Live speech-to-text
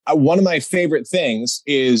one of my favorite things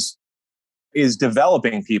is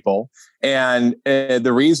developing people. And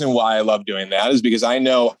the reason why I love doing that is because I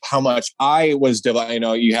know how much I was,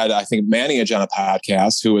 you had, I think, Maniage on a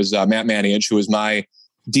podcast, who was Matt Maniage, who was my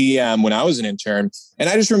DM when I was an intern. And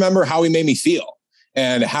I just remember how he made me feel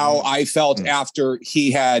and how I felt after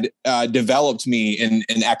he had developed me in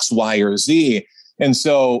X, Y, or Z. And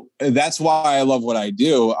so that's why I love what I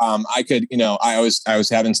do. I could, I was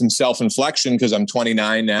having some self-inflection because I'm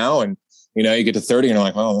 29 now, and you get to 30 and you're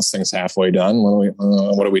like, well, this thing's halfway done.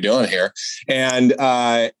 What are we doing here? And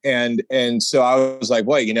so I was like,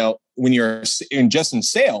 well, when you're just in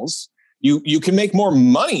sales, you can make more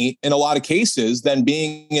money in a lot of cases than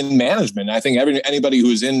being in management. I think anybody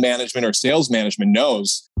who's in management or sales management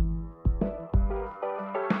knows.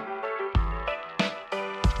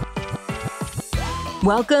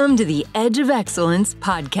 Welcome to the Edge of Excellence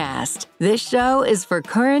podcast. This show is for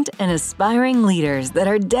current and aspiring leaders that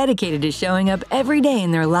are dedicated to showing up every day in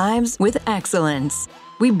their lives with excellence.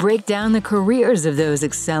 We break down the careers of those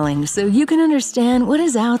excelling so you can understand what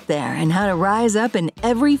is out there and how to rise up in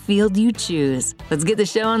every field you choose. Let's get the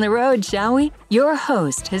show on the road, shall we? Your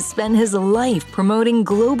host has spent his life promoting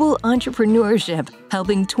global entrepreneurship,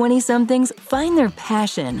 helping 20-somethings find their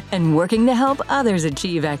passion, and working to help others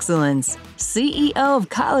achieve excellence. CEO of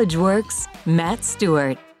CollegeWorks, Matt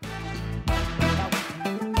Stewart.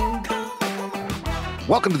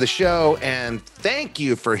 Welcome to the show, and thank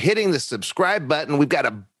you for hitting the subscribe button. We've got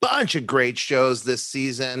a bunch of great shows this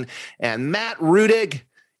season, and Matt Rudig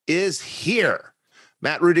is here.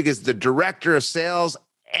 Matt Rudig is the director of sales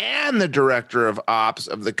and the director of ops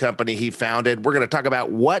of the company he founded. We're going to talk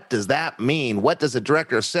about what does that mean? What does a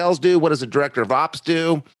director of sales do? What does a director of ops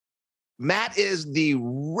do? Matt is the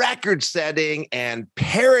record-setting and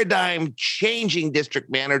paradigm-changing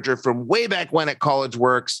district manager from way back when at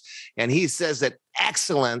CollegeWorks, and he says that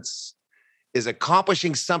excellence is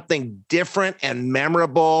accomplishing something different and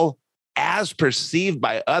memorable as perceived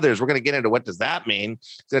by others. We're going to get into what does that mean.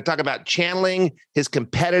 He's going to talk about channeling his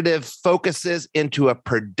competitive focuses into a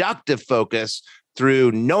productive focus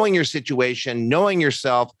through knowing your situation, knowing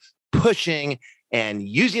yourself, pushing, and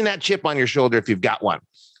using that chip on your shoulder if you've got one.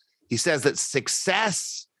 He says that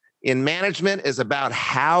success in management is about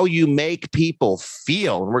how you make people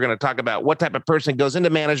feel. And we're going to talk about what type of person goes into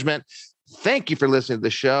management. Thank you for listening to the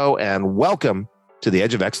show, and welcome to the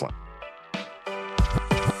Edge of Excellence.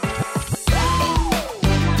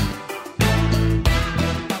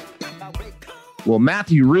 Well,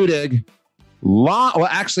 Matthew Rudig,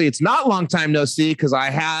 actually, it's not long time no see because I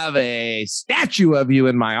have a statue of you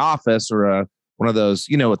in my office, or one of those,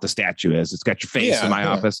 you know what the statue is. It's got your face in my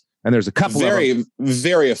office. And there's a couple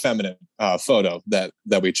very effeminate photo that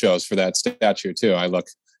we chose for that statue too. I look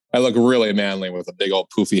really manly with a big old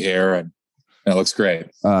poofy hair, and it looks great.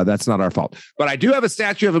 That's not our fault, but I do have a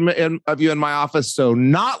statue of you in my office. So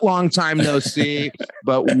not long time no see,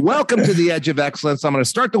 but welcome to the Edge of Excellence. I'm going to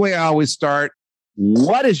start the way I always start.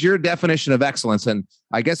 What is your definition of excellence? And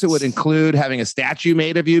I guess it would include having a statue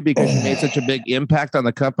made of you because you made such a big impact on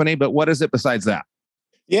the company. But what is it besides that?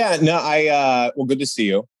 Yeah, no, well, good to see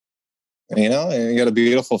you. You got a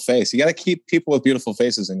beautiful face. You got to keep people with beautiful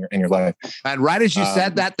faces in your life. And right as you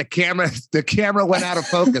said that, the camera went out of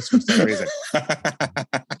focus for some reason.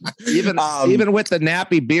 Even with the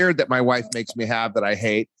nappy beard that my wife makes me have that I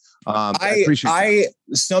hate. I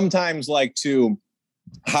sometimes like to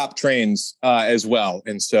hop trains as well,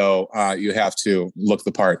 and so you have to look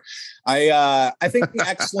the part. I think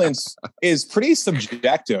excellence is pretty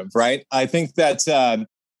subjective, right? I think that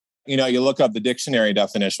you look up the dictionary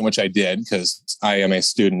definition, which I did because I am a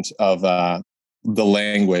student of the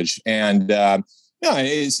language, and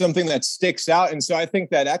it's something that sticks out. And so I think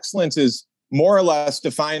that excellence is more or less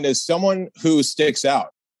defined as someone who sticks out,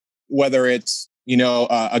 whether it's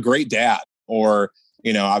a great dad or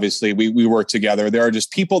obviously we work together. There are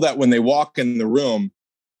just people that when they walk in the room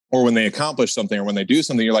or when they accomplish something or when they do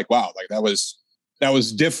something, you're like, wow, like that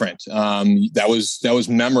was different. That was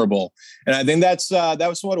memorable. And I think that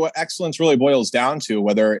was what excellence really boils down to,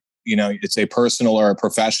 whether, it's a personal or a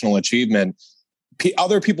professional achievement.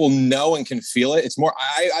 Other people know and can feel it. It's more,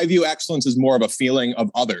 I view excellence as more of a feeling of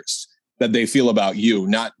others that they feel about you,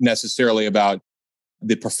 not necessarily about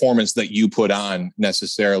the performance that you put on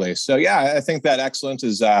necessarily. So yeah, I think that excellence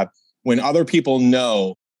is when other people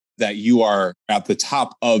know that you are at the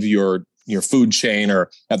top of your food chain or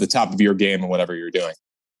at the top of your game and whatever you're doing.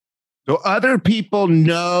 So other people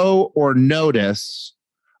know or notice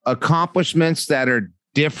accomplishments that are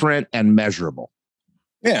different and measurable.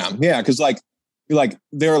 Yeah. Because like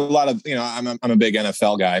there are a lot of, I'm a big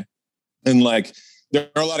NFL guy, and like there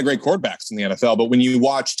are a lot of great quarterbacks in the NFL, but when you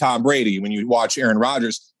watch Tom Brady, when you watch Aaron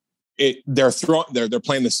Rodgers, they're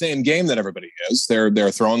playing the same game that everybody is. They're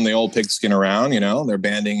throwing the old pigskin around, they're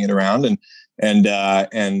banding it around, and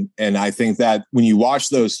I think that when you watch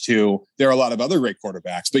those two, there are a lot of other great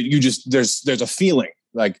quarterbacks, but there's a feeling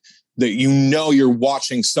like that you're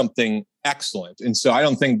watching something excellent, and so I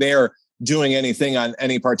don't think they're doing anything on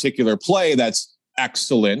any particular play that's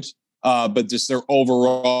excellent, but just their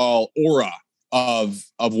overall aura of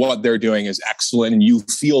what they're doing is excellent, and you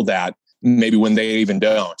feel that maybe when they even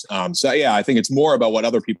don't. So yeah, I think it's more about what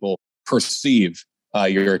other people perceive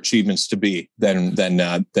your achievements to be than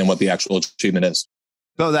what the actual achievement is.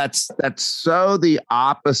 So that's so the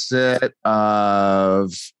opposite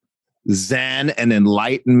of Zen and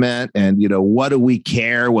enlightenment, and what do we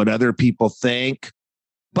care what other people think?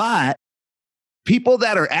 But people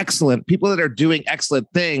that are excellent, people that are doing excellent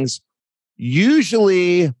things,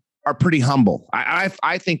 usually are pretty humble.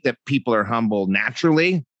 I think that people are humble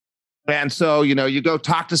naturally. And so, you go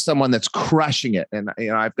talk to someone that's crushing it. And,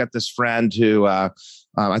 I've got this friend who, I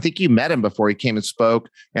think you met him before he came and spoke,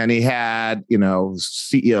 and he had,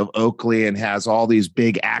 CEO of Oakley and has all these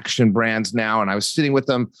big action brands now. And I was sitting with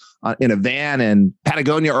him in a van in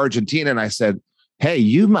Patagonia, Argentina. And I said, hey,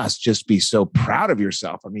 you must just be so proud of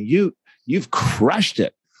yourself. I mean, you've crushed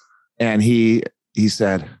it. And he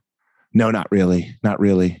said, no, not really. Not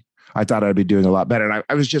really. I thought I'd be doing a lot better. And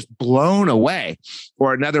I was just blown away.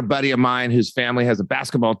 Or another buddy of mine whose family has a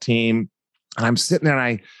basketball team. And I'm sitting there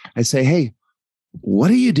and I say, hey, what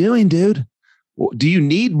are you doing, dude? Do you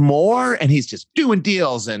need more? And he's just doing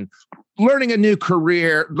deals and learning a new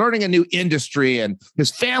career, learning a new industry. And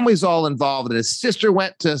his family's all involved. And his sister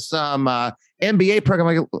went to some MBA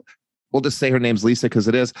program. We'll just say her name's Lisa because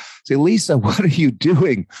it is. Say, Lisa, what are you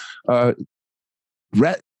doing?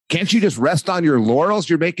 Can't you just rest on your laurels?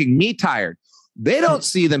 You're making me tired. They don't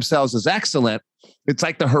see themselves as excellent. It's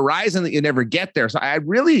like the horizon that you never get there. So I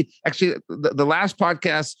really, actually, the last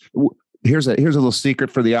podcast, here's a little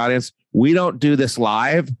secret for the audience. We don't do this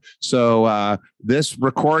live. So this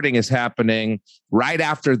recording is happening right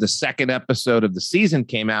after the second episode of the season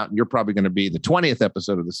came out. And you're probably going to be the 20th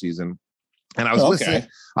episode of the season. And I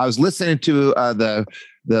was listening to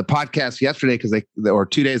the podcast yesterday or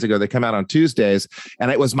 2 days ago, they come out on Tuesdays,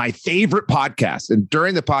 and it was my favorite podcast. And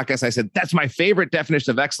during the podcast, I said, that's my favorite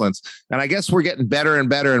definition of excellence. And I guess we're getting better and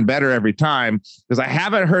better and better every time, because I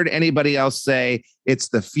haven't heard anybody else say it's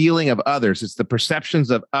the feeling of others. It's the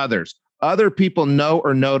perceptions of others. Other people know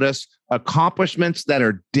or notice accomplishments that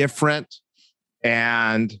are different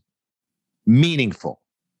and meaningful.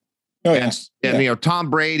 Oh, yes. And Tom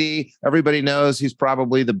Brady, everybody knows he's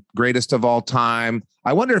probably the greatest of all time.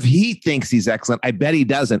 I wonder if he thinks he's excellent. I bet he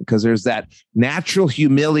doesn't, because there's that natural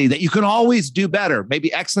humility that you can always do better.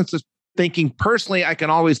 Maybe excellence is thinking personally, I can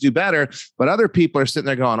always do better. But other people are sitting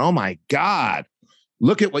there going, oh my God,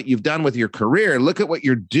 look at what you've done with your career. Look at what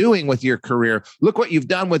you're doing with your career. Look what you've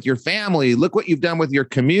done with your family. Look what you've done with your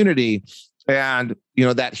community. And,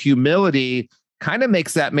 that humility kind of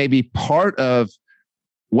makes that maybe part of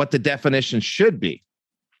what the definition should be.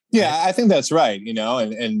 Yeah, I think that's right.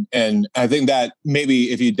 And I think that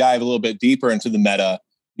maybe if you dive a little bit deeper into the meta,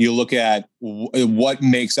 you look at what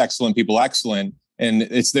makes excellent people excellent, and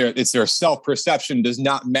it's their self-perception does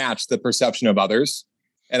not match the perception of others.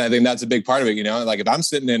 And I think that's a big part of it. Like if I'm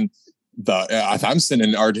sitting in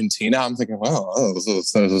Argentina, I'm thinking, wow,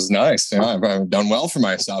 this is nice. I've done well for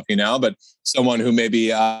myself, but someone who maybe,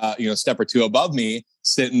 step or two above me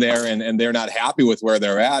sitting there and they're not happy with where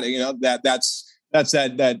they're at, that's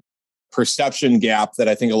that perception gap that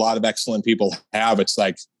I think a lot of excellent people have. It's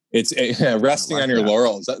like, it's resting on your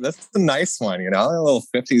laurels. That's the nice one, a little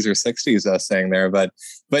 50s or 60s saying there. But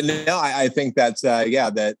no, I think that's,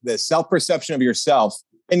 that the self-perception of yourself.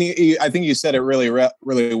 And I think you said it really,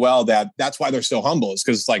 really well, that's why they're so humble, is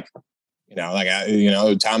because it's like,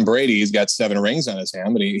 Tom Brady, he's got 7 rings on his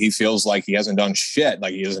hand, but he feels like he hasn't done shit.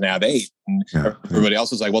 Like he doesn't have 8. And everybody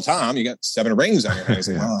else is like, well, Tom, you got 7 rings on your hand. He's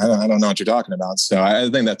like, well, I don't know what you're talking about. So I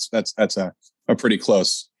think that's a pretty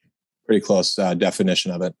close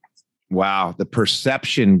definition of it. Wow. The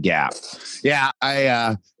perception gap. Yeah.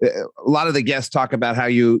 A lot of the guests talk about how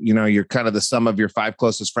you're kind of the sum of your 5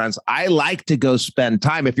 closest friends. I like to go spend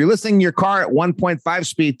time. If you're listening in your car at 1.5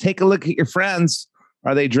 speed, take a look at your friends.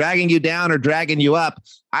 Are they dragging you down or dragging you up?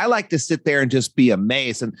 I like to sit there and just be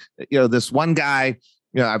amazed. And, this one guy,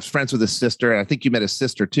 I was friends with his sister, and I think you met his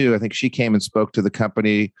sister too. I think she came and spoke to the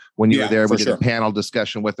company when you were there. We did a panel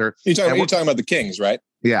discussion with her. You're talking about the Kings, right?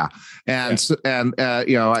 Yeah. And so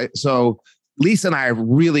Lisa and I are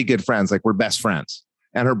really good friends. Like we're best friends.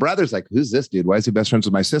 And her brother's like, who's this dude? Why is he best friends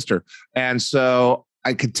with my sister? And so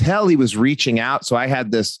I could tell he was reaching out. So I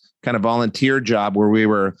had this kind of volunteer job where we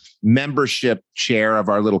were membership chair of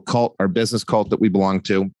our little cult, our business cult that we belonged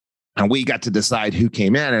to. And we got to decide who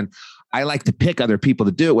came in. And I like to pick other people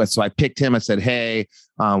to do it with. So I picked him and said, hey,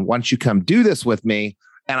 why don't you come do this with me?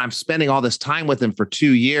 And I'm spending all this time with him for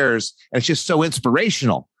 2 years. And it's just so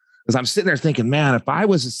inspirational because I'm sitting there thinking, man, if I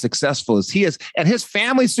was as successful as he is, and his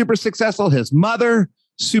family's super successful, his mother,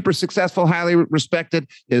 super successful, highly respected,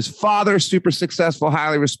 his father, super successful,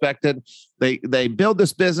 highly respected. They build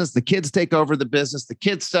this business. The kids take over the business. The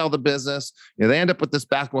kids sell the business. They end up with this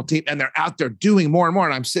basketball team and they're out there doing more and more.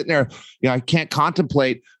 And I'm sitting there, I can't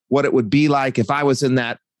contemplate what it would be like if I was in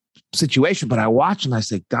that situation, but I watch and I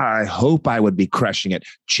say, God, I hope I would be crushing it,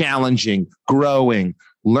 challenging, growing,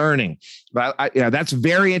 learning. But that's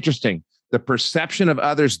very interesting. The perception of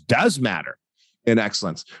others does matter in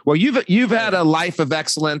excellence. Well, you've had a life of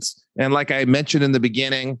excellence. And like I mentioned in the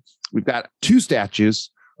beginning, we've got 2 statues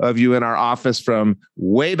of you in our office from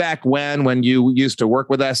way back when you used to work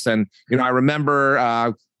with us. And, I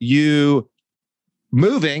remember you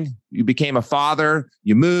moving, you became a father,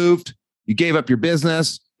 you moved, you gave up your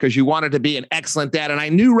business because you wanted to be an excellent dad. And I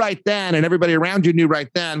knew right then, and everybody around you knew right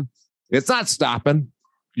then, it's not stopping.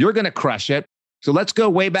 You're going to crush it. So let's go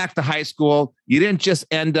way back to high school. You didn't just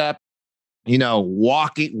end up,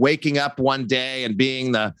 waking up one day and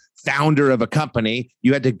being the founder of a company.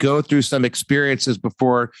 You had to go through some experiences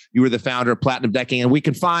before you were the founder of Platinum Decking. And we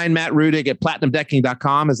can find Matt Rudig at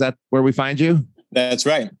platinumdecking.com. Is that where we find you? That's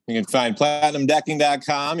right. You can find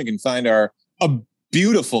platinumdecking.com. You can find our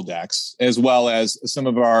beautiful decks, as well as some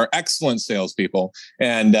of our excellent salespeople.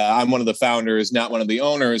 And I'm one of the founders, not one of the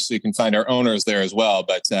owners. So you can find our owners there as well.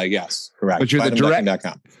 But yes, correct. But you're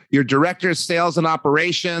your director of sales and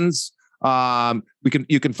operations.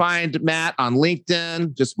 You can find Matt on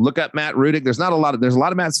LinkedIn. Just look up Matt Rudig. There's a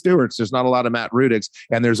lot of Matt Stewarts. There's not a lot of Matt Rudigs,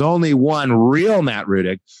 and there's only one real Matt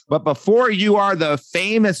Rudig. But before you are the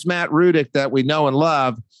famous Matt Rudig that we know and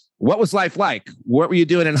love, what was life like? What were you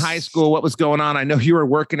doing in high school? What was going on? I know you were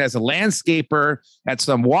working as a landscaper at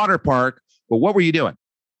some water park, but what were you doing?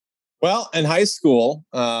 Well, in high school,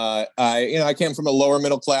 I came from a lower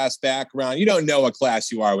middle class background. You don't know what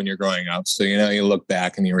class you are when you're growing up. So, you look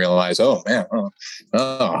back and you realize, oh, man,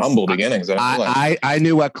 humble beginnings. I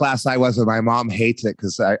knew what class I was, and my mom hates it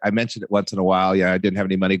because I mentioned it once in a while. Yeah, I didn't have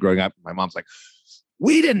any money growing up. My mom's like,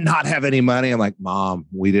 we did not have any money. I'm like, Mom,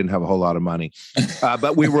 we didn't have a whole lot of money,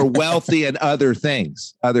 but we were wealthy in other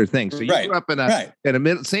things. So you grew up in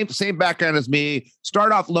a same background as me.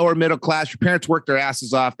 Start off lower middle class. Your parents work their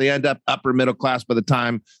asses off. They end up upper middle class by the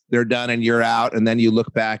time they're done and you're out. And then you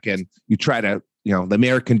look back and you try to, the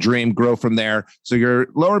American dream, grow from there. So you're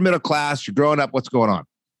lower middle class. You're growing up. What's going on?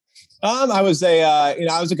 I was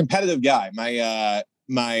a competitive guy.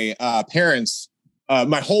 My parents.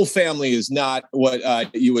 My whole family is not what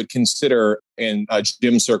you would consider in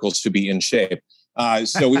gym circles to be in shape.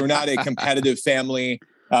 So we were not a competitive family.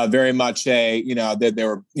 Very much they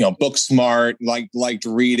were book smart, liked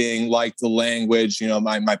reading, liked the language.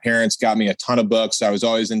 My parents got me a ton of books. I was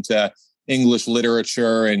always into English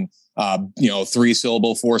literature and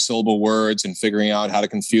 3-syllable, 4-syllable words, and figuring out how to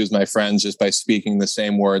confuse my friends just by speaking the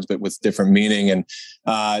same words but with different meaning. And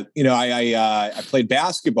I played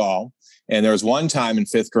basketball. And there was one time in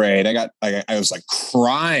 5th grade, I was like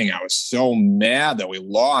crying. I was so mad that we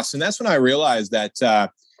lost. And that's when I realized that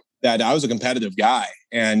I was a competitive guy.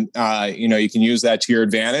 And, you can use that to your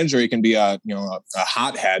advantage, or you can be a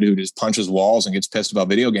hothead who just punches walls and gets pissed about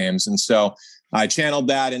video games. And so I channeled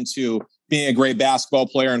that into being a great basketball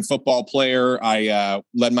player and football player. I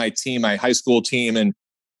led my high school team, in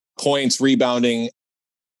points, rebounding.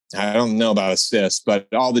 I don't know about assists, but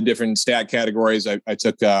all the different stat categories. I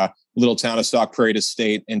took little town of Sauk Prairie to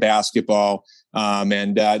state in basketball.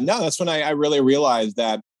 That's when I really realized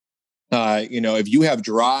that, if you have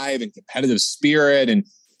drive and competitive spirit and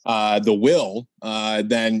the will,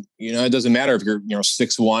 then, it doesn't matter if you're,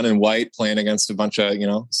 6'1" and white playing against a bunch of,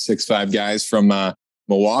 6'5" guys from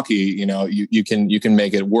Milwaukee, you can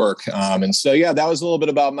make it work. And so, that was a little bit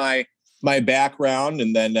about my background.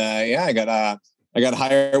 And then, I got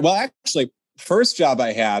hired. Well, actually, first job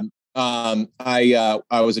I had, I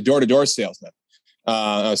was a door-to-door salesman.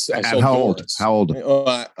 I sold doors. How old?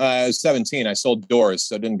 I was 17. I sold doors,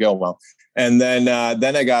 so it didn't go well. And then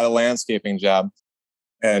I got a landscaping job.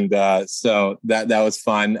 And so that was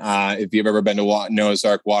fun. If you've ever been to Noah's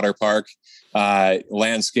Ark Water Park,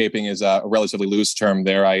 landscaping is a relatively loose term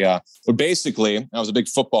there. But basically, I was a big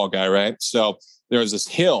football guy, right? So there was this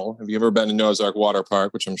hill. Have you ever been to Noah's Ark Water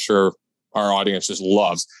Park, which I'm sure our audience just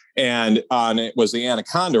loves. And it was the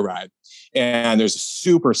Anaconda ride. And there's a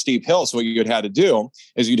super steep hill. So what you'd have to do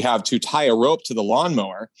is you'd have to tie a rope to the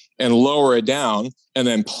lawnmower and lower it down and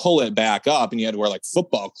then pull it back up. And you had to wear like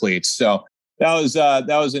football cleats. So that was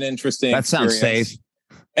an interesting That sounds experience. safe.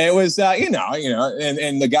 It was,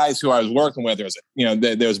 and the guys who I was working with, there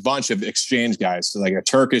was a bunch of exchange guys. So like a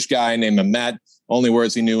Turkish guy named Mehmet, only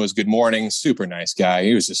words he knew was good morning. Super nice guy.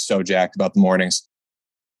 He was just so jacked about the mornings.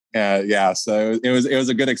 So it was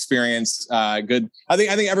a good experience. Good. I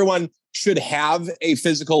think everyone should have a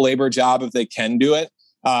physical labor job if they can do it,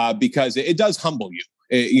 because it does humble you.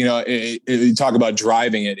 You talk about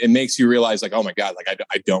driving it. It makes you realize like, oh my God, like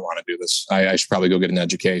I don't want to do this. I should probably go get an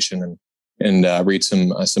education and read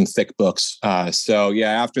some thick books.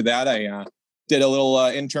 After that, I did a little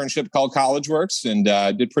internship called College Works and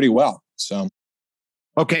did pretty well. So.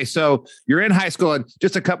 Okay, so you're in high school, and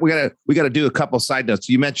just a couple. We got to do a couple side notes.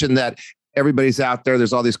 You mentioned that everybody's out there.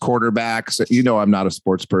 There's all these quarterbacks. I'm not a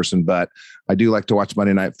sports person, but I do like to watch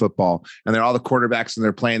Monday Night Football. And they're all the quarterbacks, and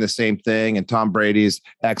they're playing the same thing. And Tom Brady's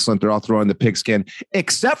excellent. They're all throwing the pigskin,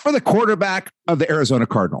 except for the quarterback of the Arizona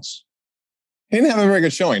Cardinals. He didn't have a very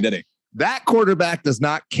good showing, did he? That quarterback does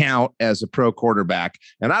not count as a pro quarterback.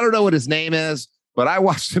 And I don't know what his name is, but I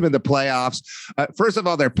watched him in the playoffs. First of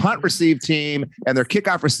all, their punt receive team and their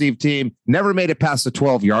kickoff receive team never made it past the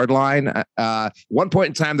 12-yard line. One point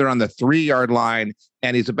in time, they're on the 3-yard line,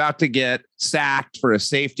 and he's about to get sacked for a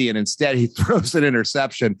safety, and instead he throws an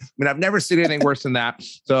interception. I mean, I've never seen anything worse than that.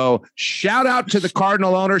 So shout out to the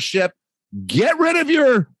Cardinal ownership. Get rid of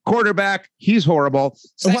your quarterback. He's horrible.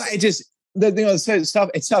 Well, it's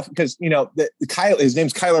tough because his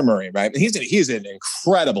name's Kyler Murray, right? He's an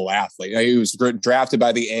incredible athlete. He was drafted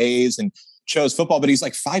by the A's and chose football, but he's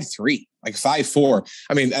like 5'3", like 5'4".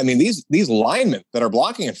 I mean these linemen that are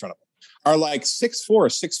blocking in front of him are like 6'4",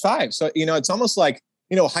 6'5". So it's almost like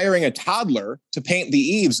hiring a toddler to paint the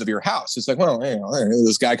eaves of your house. It's like, well,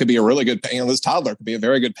 this guy could be a really good, this toddler could be a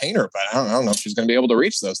very good painter, but I don't know if she's going to be able to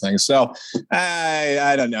reach those things. So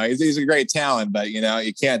I don't know. He's a great talent, but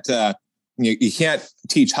you can't. You can't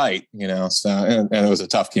teach height, so and it was a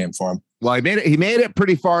tough game for him. Well, he made it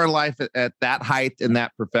pretty far in life at that height in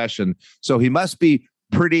that profession. So he must be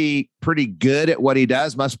pretty good at what he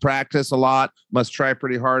does, must practice a lot, must try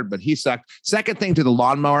pretty hard, but he sucked. Second thing to the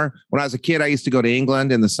lawnmower. When I was a kid, I used to go to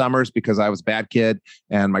England in the summers because I was a bad kid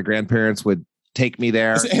and my grandparents would take me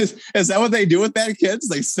there. Is that what they do with bad kids?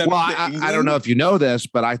 They send them to England? I don't know if you know this,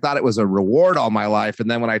 but I thought it was a reward all my life. And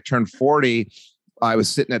then when I turned 40, I was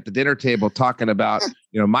sitting at the dinner table talking about,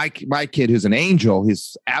 my kid who's an angel.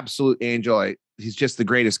 He's absolute angel. He's just the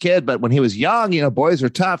greatest kid. But when he was young, boys are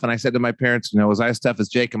tough. And I said to my parents, was I as tough as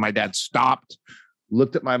Jake? And my dad stopped,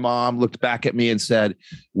 looked at my mom, looked back at me and said,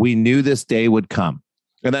 we knew this day would come.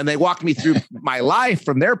 And then they walked me through my life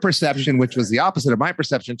from their perception, which was the opposite of my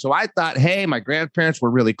perception. So I thought, hey, my grandparents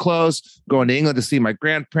were really close, going to England to see my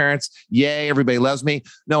grandparents. Yay, everybody loves me.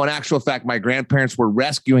 No, in actual fact, my grandparents were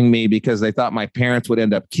rescuing me because they thought my parents would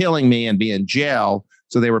end up killing me and be in jail.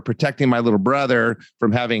 So they were protecting my little brother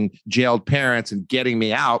from having jailed parents and getting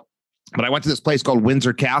me out. But I went to this place called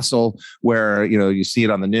Windsor Castle where, you see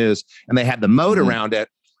it on the news, and they had the moat around it.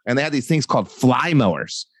 And they had these things called fly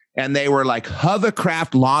mowers. And they were like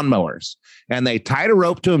hovercraft lawnmowers, and they tied a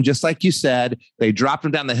rope to them, just like you said. They dropped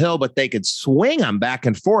them down the hill, but they could swing them back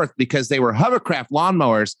and forth because they were hovercraft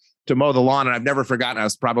lawnmowers to mow the lawn. And I've never forgotten. I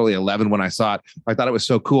was probably 11 when I saw it. I thought it was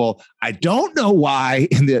so cool. I don't know why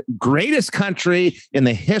in the greatest country in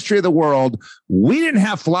the history of the world, we didn't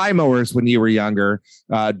have fly mowers when you were younger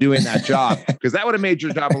doing that job, because that would have made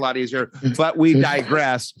your job a lot easier. But we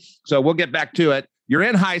digress. So we'll get back to it. You're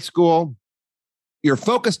in high school. You're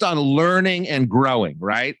focused on learning and growing,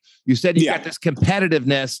 right? You said you got this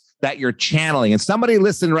competitiveness that you're channeling, and somebody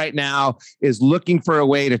listening right now is looking for a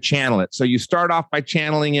way to channel it. So you start off by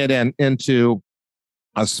channeling it into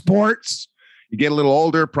sports. You get a little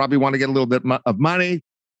older, probably want to get a little bit of money.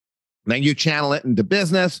 Then you channel it into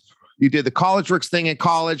business. You did the College Works thing in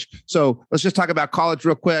college. So let's just talk about college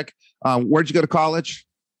real quick. Where'd you go to college?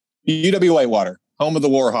 UW-Whitewater, home of the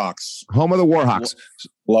Warhawks. Home of the Warhawks.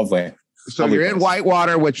 Lovely. So you're in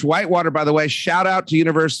Whitewater, which Whitewater, by the way, shout out to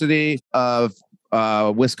University of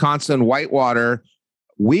Wisconsin, Whitewater.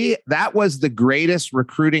 That was the greatest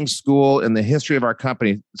recruiting school in the history of our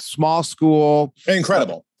company. Small school.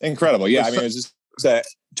 Incredible. Yeah. I mean, it's just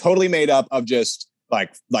totally made up of just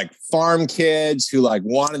like farm kids who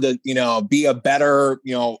wanted to, be a better,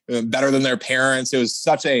 better than their parents. It was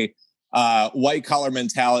such a white collar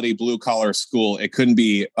mentality, blue collar school. It couldn't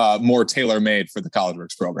be more tailor made for the College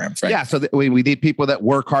Works programs, right? Yeah. So we need people that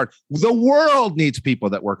work hard. The world needs people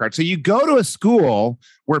that work hard. So you go to a school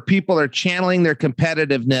where people are channeling their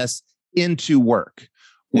competitiveness into work,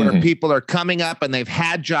 where people are coming up and they've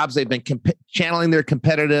had jobs. They've been channeling their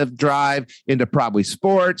competitive drive into probably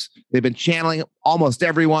sports. They've been channeling almost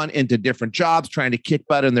everyone into different jobs, trying to kick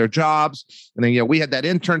butt in their jobs. And then, we had that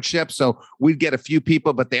internship. So we'd get a few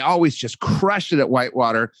people, but they always just crushed it at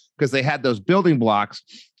Whitewater because they had those building blocks.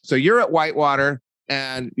 So you're at Whitewater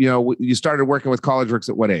and, you started working with College Works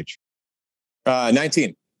at what age?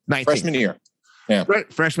 19. Freshman year. Yeah.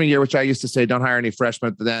 Freshman year, which I used to say, don't hire any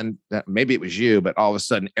freshmen. But then maybe it was you, but all of a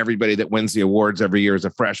sudden, everybody that wins the awards every year is a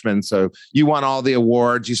freshman. So you won all the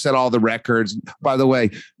awards. You set all the records. By the way,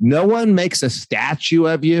 no one makes a statue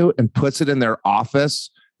of you and puts it in their office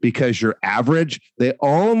because you're average. They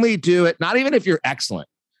only do it, not even if you're excellent.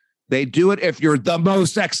 They do it if you're the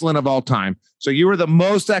most excellent of all time. So you were the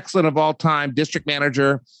most excellent of all time, district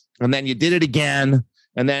manager. And then you did it again.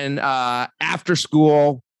 And then after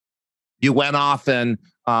school, you went off and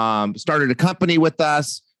started a company with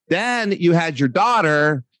us. Then you had your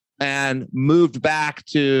daughter and moved back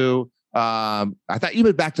to, I thought you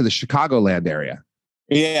moved back to the Chicagoland area.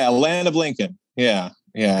 Yeah, land of Lincoln. Yeah.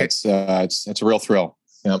 Okay. It's a real thrill.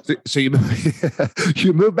 Yep. So you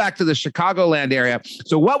moved back to the Chicagoland area.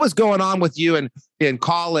 So what was going on with you in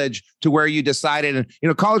college to where you decided,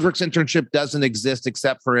 and College Works internship doesn't exist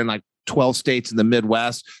except for in like 12 states in the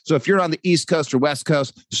Midwest. So if you're on the East Coast or West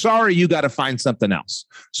Coast, sorry, you got to find something else.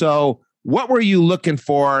 So what were you looking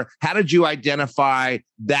for? How did you identify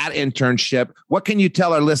that internship? What can you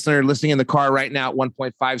tell our listener listening in the car right now at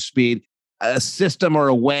 1.5 speed, a system or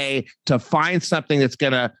a way to find something that's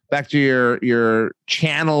going to, back to your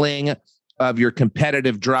channeling of your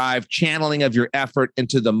competitive drive, channeling of your effort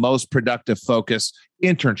into the most productive focus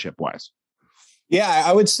internship wise? Yeah,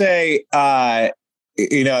 I would say,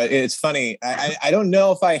 it's funny. I don't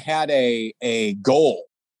know if I had a goal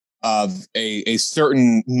of a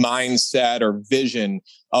certain mindset or vision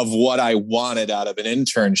of what I wanted out of an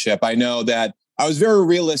internship. I know that I was very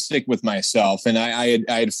realistic with myself, and I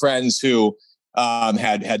had friends who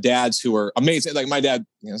had dads who were amazing. Like my dad,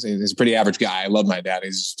 he's a pretty average guy. I love my dad.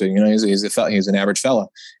 He's he's an average fella,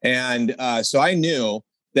 and so I knew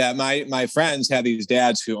that my friends had these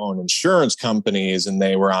dads who owned insurance companies and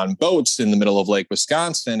they were on boats in the middle of Lake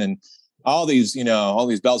Wisconsin and all these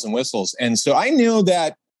bells and whistles. And so I knew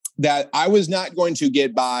that I was not going to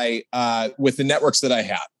get by with the networks that I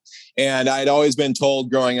had. And I'd always been told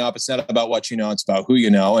growing up, it's not about what you know, it's about who you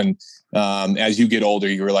know. And as you get older,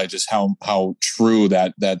 you realize just how true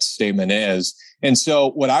that statement is. And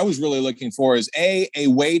so what I was really looking for is a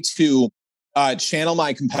way to channel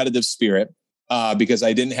my competitive spirit. Because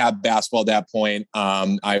I didn't have basketball at that point.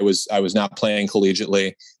 I was not playing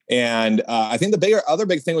collegiately. And I think the other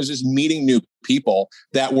big thing was just meeting new people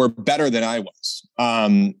that were better than I was.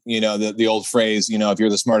 The old phrase, if you're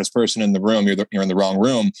the smartest person in the room, you're in the wrong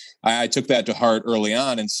room. I took that to heart early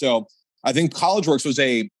on. And so I think College Works was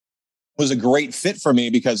a great fit for me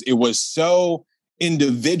because it was so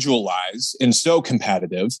individualized and so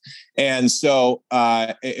competitive. And so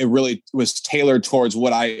it really was tailored towards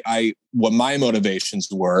what what my motivations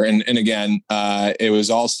were. And again, it was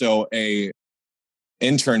also a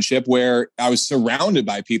internship where I was surrounded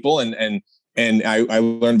by people and I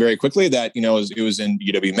learned very quickly that, it was in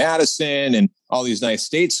UW-Madison and all these nice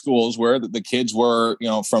state schools where the kids were,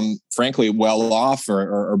 from frankly well off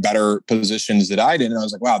or better positions that I did. And I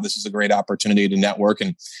was like, wow, this is a great opportunity to network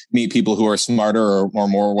and meet people who are smarter or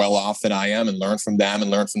more well off than I am and learn from them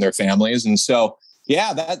and learn from their families. And so,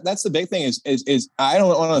 yeah, that's the big thing is I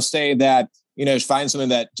don't want to say that, find something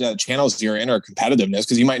that channels your inner competitiveness,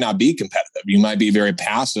 because you might not be competitive. You might be very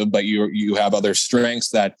passive, but you have other strengths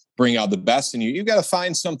that bring out the best in you. You've got to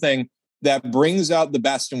find something that brings out the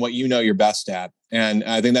best in what you're best at. And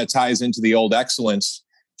I think that ties into the old excellence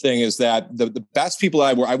thing, is that the best people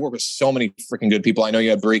I work with so many freaking good people. I know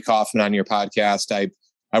you have Brie Kaufman on your podcast. I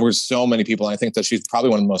work with so many people. And I think that she's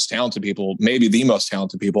probably one of the most talented people, maybe the most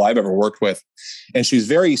talented people I've ever worked with. And she's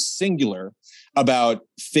very singular about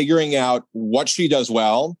figuring out what she does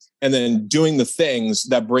well and then doing the things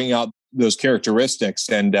that bring out those characteristics.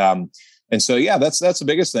 And so, yeah, that's the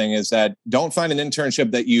biggest thing, is that don't find an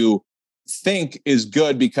internship that you think is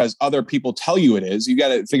good because other people tell you it is. You got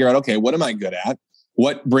to figure out, okay, what am I good at?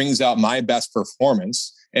 What brings out my best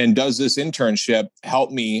performance? And does this internship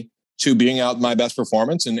help me to being out my best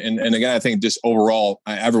performance. And again, I think just overall,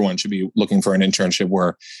 everyone should be looking for an internship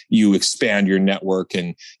where you expand your network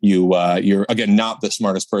and you're again, not the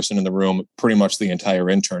smartest person in the room, pretty much the entire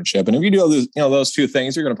internship. And if you do those two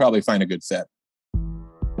things, you're going to probably find a good fit.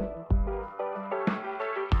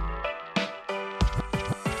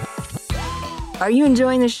 Are you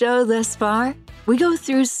enjoying the show thus far? We go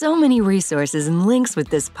through so many resources and links with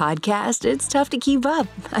this podcast, it's tough to keep up.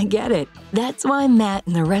 I get it. That's why Matt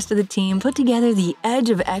and the rest of the team put together the Edge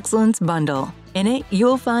of Excellence bundle. In it,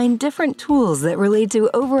 you'll find different tools that relate to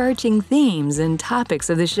overarching themes and topics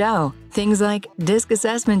of the show. Things like DISC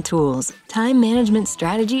assessment tools, time management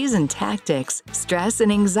strategies and tactics, stress and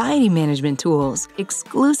anxiety management tools,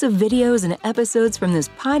 exclusive videos and episodes from this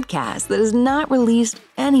podcast that is not released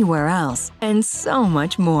anywhere else, and so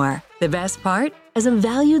much more. The best part? As a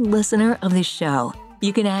valued listener of the show,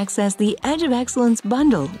 you can access the Edge of Excellence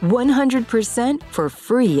bundle 100% for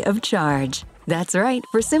free of charge. That's right,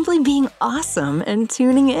 for simply being awesome and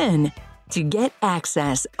tuning in. To get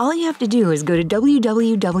access, all you have to do is go to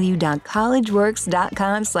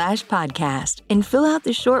www.collegeworks.com/podcast and fill out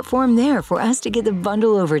the short form there for us to get the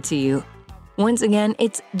bundle over to you. Once again,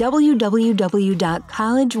 it's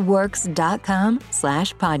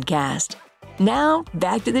www.collegeworks.com/podcast. Now,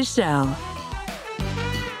 back to the show.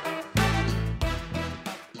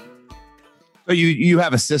 So you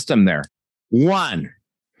have a system there. One,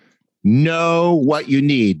 know what you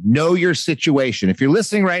need. Know your situation. If you're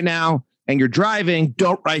listening right now and you're driving,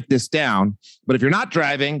 don't write this down. But if you're not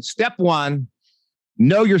driving, step one,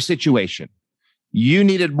 know your situation. You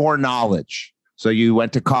needed more knowledge, so you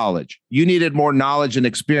went to college. You needed more knowledge and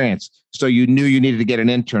experience, so you knew you needed to get an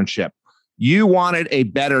internship. You wanted a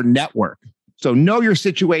better network. So know your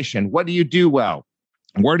situation. What do you do well?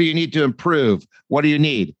 Where do you need to improve? What do you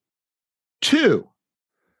need? Two,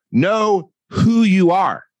 know who you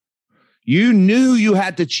are. You knew you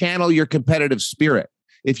had to channel your competitive spirit.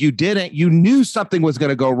 If you didn't, you knew something was going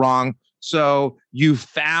to go wrong. So you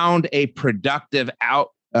found a productive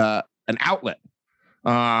an outlet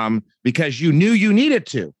because you knew you needed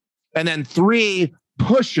to. And then three,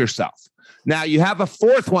 push yourself. Now you have a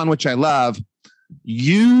fourth one, which I love.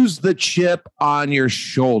 Use the chip on your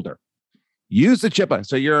shoulder. Use the chip on.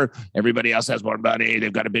 So everybody else has more money.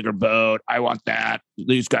 They've got a bigger boat. I want that.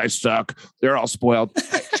 These guys suck. They're all spoiled.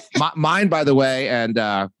 Mine, by the way, and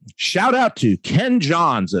shout out to Ken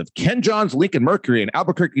Johns of Ken Johns Lincoln Mercury in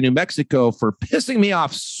Albuquerque, New Mexico for pissing me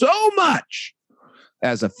off so much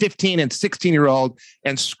as a 15 and 16-year-old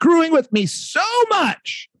and screwing with me so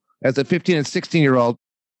much as a 15 and 16-year-old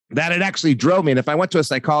that it actually drove me. And if I went to a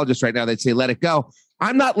psychologist right now, they'd say, let it go.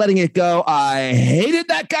 I'm not letting it go. I hated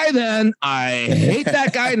that guy then. I hate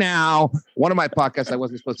that guy now. One of my podcasts, I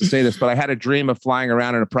wasn't supposed to say this, but I had a dream of flying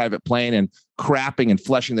around in a private plane and crapping and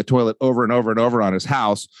flushing the toilet over and over and over on his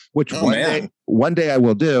house, which one day I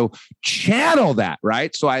will do. Channel that,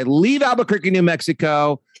 right? So I leave Albuquerque, New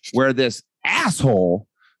Mexico, where this asshole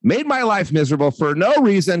made my life miserable for no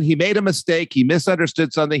reason. He made a mistake. He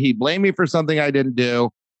misunderstood something. He blamed me for something I didn't do,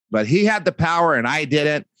 but he had the power and I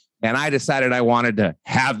didn't. And I decided I wanted to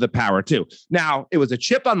have the power too. Now, it was a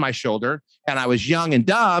chip on my shoulder and I was young and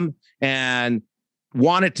dumb and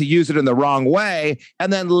wanted to use it in the wrong way.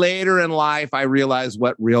 And then later in life, I realized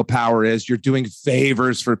what real power is. You're doing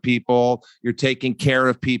favors for people. You're taking care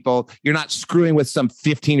of people. You're not screwing with some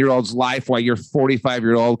 15-year-old's life while you're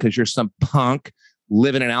 45-year-old because you're some punk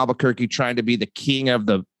living in Albuquerque trying to be the king of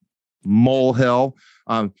the molehill.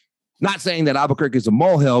 Not saying that Albuquerque is a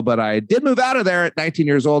molehill, but I did move out of there at 19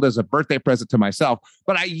 years old as a birthday present to myself.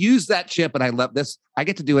 But I use that chip and I love this. I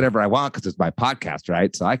get to do whatever I want because it's my podcast,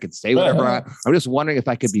 right? So I can say whatever I'm just wondering if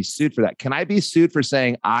I could be sued for that. Can I be sued for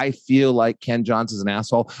saying I feel like Ken Johns is an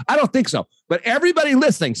asshole? I don't think so. But everybody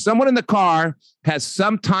listening, someone in the car has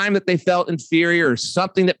some time that they felt inferior or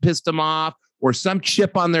something that pissed them off, or some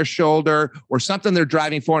chip on their shoulder or something they're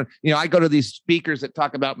driving for. You know, I go to these speakers that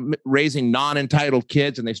talk about raising non-entitled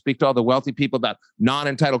kids and they speak to all the wealthy people about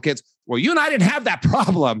non-entitled kids. Well, you and I didn't have that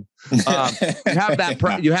problem.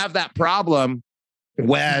 You have that problem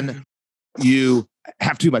when you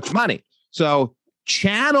have too much money. So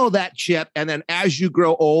channel that chip. And then as you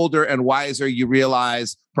grow older and wiser, you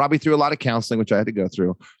realize, probably through a lot of counseling, which I had to go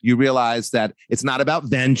through, you realize that it's not about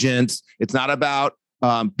vengeance. It's not about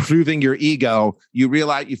proving your ego. You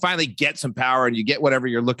realize you finally get some power and you get whatever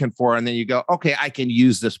you're looking for. And then you go, okay, I can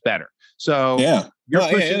use this better. So yeah.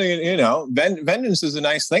 Vengeance is a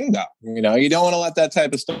nice thing, though. You don't want to let that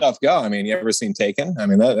type of stuff go. I mean, you ever seen Taken? I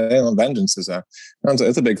mean, vengeance is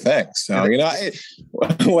it's a big thing. So,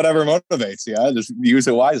 whatever motivates you, just use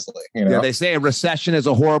it wisely. Yeah, they say a recession is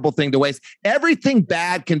a horrible thing to waste. Everything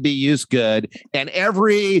bad can be used good, and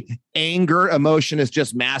every anger emotion is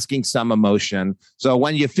just masking some emotion. So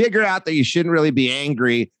when you figure out that you shouldn't really be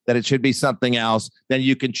angry, that it should be something else, then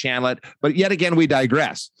you can channel it. But yet again, we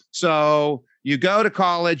digress. So you go to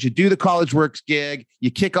college, you do the college works gig,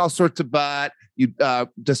 you kick all sorts of butt, you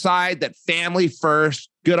decide that family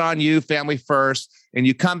first, good on you, family first, and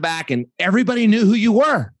you come back and everybody knew who you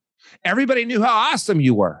were. Everybody knew how awesome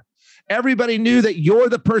you were. Everybody knew that you're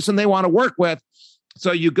the person they want to work with.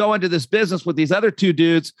 So you go into this business with these other two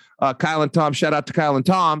dudes, Kyle and Tom, shout out to Kyle and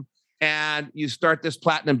Tom, and you start this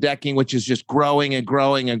Platinum Decking, which is just growing and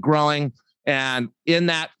growing and growing. And in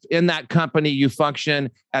that company, you function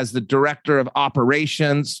as the director of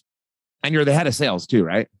operations, and you're the head of sales too,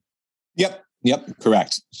 right? Yep,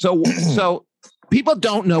 correct. So people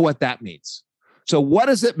don't know what that means. So what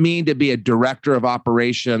does it mean to be a director of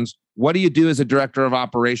operations? What do you do as a director of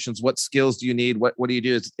operations? What skills do you need? What do you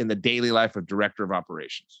do in the daily life of director of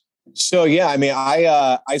operations? So, yeah, I mean,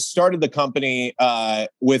 I started the company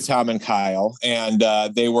with Tom and Kyle, and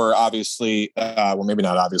they were obviously, well, maybe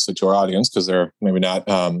not obviously to our audience because they're maybe not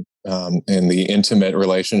in the intimate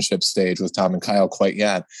relationship stage with Tom and Kyle quite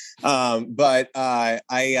yet. But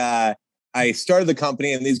I started the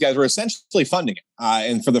company, and these guys were essentially funding it.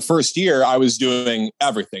 And for the first year, I was doing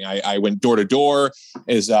everything. I went door to door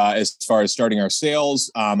as far as starting our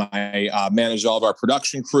sales. I managed all of our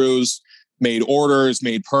production crews, made orders,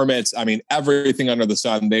 made permits. I mean, everything under the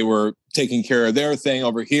sun. They were taking care of their thing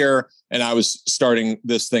over here, and I was starting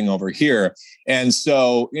this thing over here. And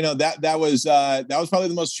so, that was probably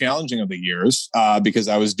the most challenging of the years because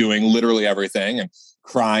I was doing literally everything and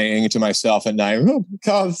crying to myself at night. Oh my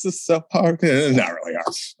God, this is so hard. Not really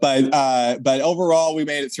hard, but overall, we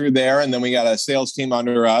made it through there, and then we got a sales team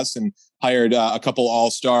under us and hired a couple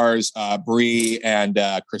all-stars, Bree and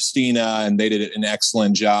Christina, and they did an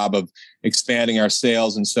excellent job of expanding our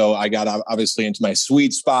sales. And so I got obviously into my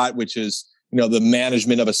sweet spot, which is, the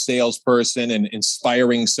management of a salesperson and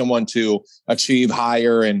inspiring someone to achieve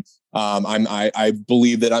higher. And I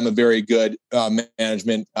believe that I'm a very good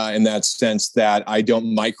management in that sense that I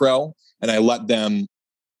don't micro, and I let them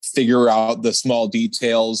figure out the small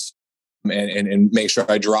details and make sure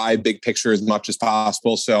I drive big picture as much as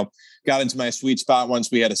possible. So got into my sweet spot once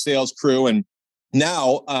we had a sales crew, and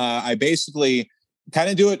now I basically kind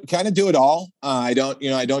of do it all. I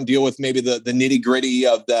don't deal with maybe the nitty gritty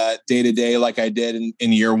of the day to day like I did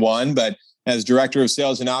in year one, but as director of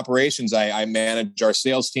sales and operations, I manage our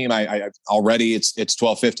sales team. I already it's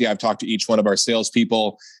 12:50. I've talked to each one of our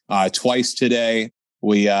salespeople twice today.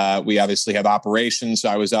 We obviously have operations. So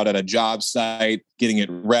I was out at a job site, getting it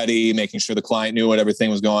ready, making sure the client knew what everything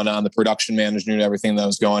was going on. The production manager knew everything that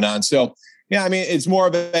was going on. So yeah, I mean, it's more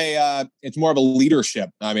of a leadership.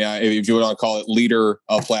 I mean, if you want to call it leader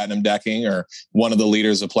of Platinum Decking or one of the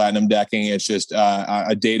leaders of Platinum Decking, it's just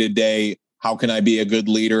a day-to-day. How can I be a good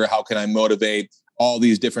leader? How can I motivate all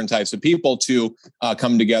these different types of people to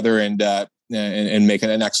come together and make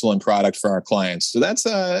an excellent product for our clients? So that's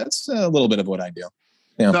a little bit of what I do.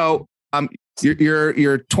 Yeah. So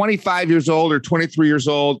you're 25 years old or 23 years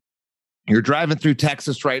old. You're driving through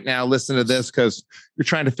Texas right now. Listen to this because you're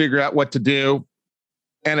trying to figure out what to do.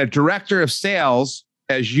 And a director of sales,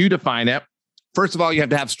 as you define it, first of all, you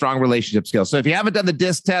have to have strong relationship skills. So if you haven't done the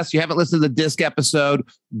DISC test, you haven't listened to the DISC episode,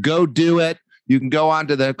 go do it. You can go on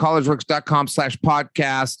to the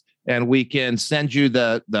collegeworks.com/podcast and we can send you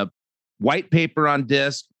the white paper on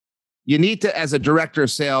DISC. You need to, as a director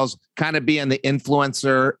of sales, kind of be in the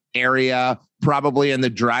influencer area, probably in the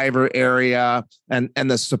driver area, and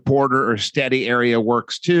the supporter or steady area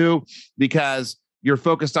works too, because you're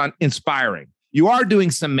focused on inspiring. You are doing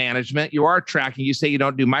some management. You are tracking. You say you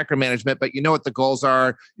don't do micromanagement, but you know what the goals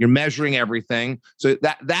are. You're measuring everything. So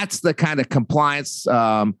that's the kind of compliance,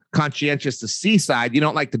 conscientious to see side. You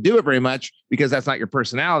don't like to do it very much because that's not your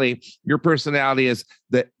personality. Your personality is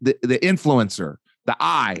the influencer, the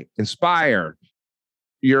I, inspire.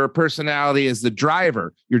 Your personality is the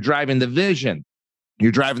driver. You're driving the vision.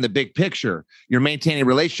 You're driving the big picture. You're maintaining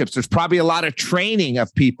relationships. There's probably a lot of training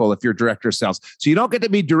of people if you're director of sales. So you don't get to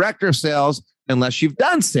be director of sales unless you've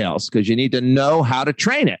done sales, because you need to know how to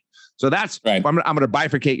train it. So that's right. I'm going to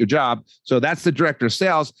bifurcate your job. So that's the director of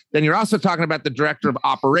sales. Then you're also talking about the director of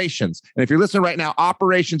operations. And if you're listening right now,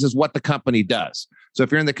 operations is what the company does. So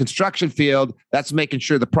if you're in the construction field, that's making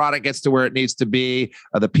sure the product gets to where it needs to be.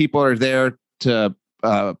 The people are there to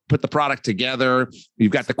put the product together.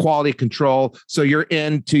 You've got the quality control. So you're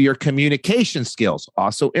into your communication skills,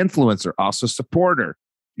 also influencer, also supporter.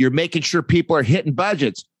 You're making sure people are hitting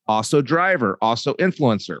budgets, also driver, also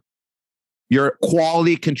influencer. Your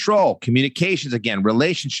quality control, communications, again,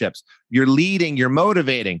 relationships. You're leading, you're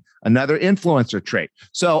motivating, another influencer trait.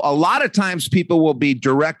 So a lot of times people will be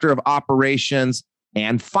director of operations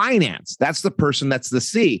and finance. That's the person that's the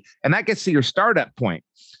C. And that gets to your startup point.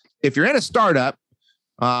 If you're in a startup,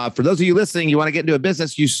 for those of you listening, you want to get into a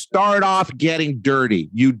business, you start off getting dirty.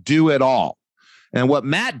 You do it all. And what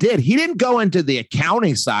Matt did, he didn't go into the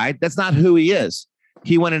accounting side. That's not who he is.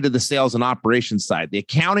 He went into the sales and operations side. The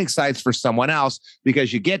accounting side's for someone else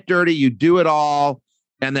because you get dirty, you do it all.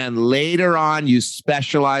 And then later on, you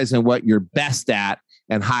specialize in what you're best at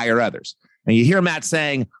and hire others. And you hear Matt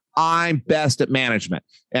saying, I'm best at management.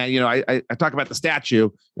 And, I talk about the statue,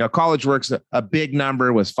 College Works, a big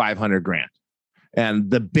number was 500 grand. And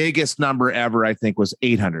the biggest number ever, I think, was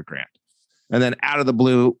 800 grand. And then out of the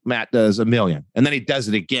blue, Matt does $1 million. And then he does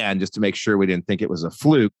it again just to make sure we didn't think it was a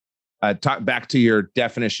fluke. Talk back to your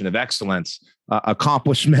definition of excellence,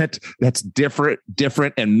 accomplishment that's different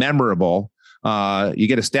and memorable. You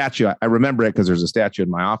get a statue. I remember it because there's a statue in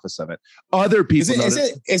my office of it. Other people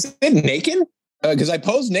is it naked? Because I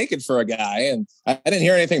posed naked for a guy and I didn't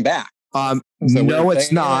hear anything back. No,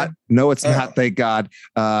 it's not. No, it's not. Thank God.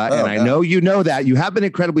 I know you know that. You have been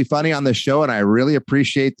incredibly funny on the show, and I really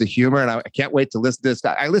appreciate the humor. And I can't wait to listen to this.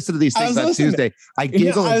 I listen to these things on Tuesday. I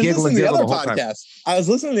giggle and giggle and giggle the whole time. I was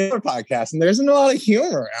listening to the other podcast, and there's a lot of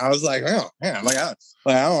humor. I was like, oh man, I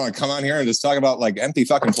don't want to come on here and just talk about like empty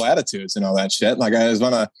fucking platitudes and all that shit. Like I just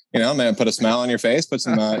want to, man, put a smile on your face, put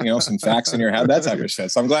some, some facts in your head, that type of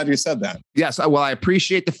shit. So I'm glad you said that. Yes. Well, I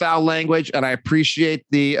appreciate the foul language, and I appreciate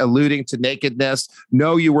the alluding to nakedness.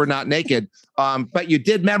 No, you were not naked, but you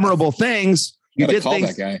did memorable things. You did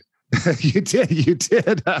things. That guy. You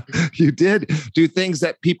did do things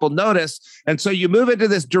that people notice. And so you move into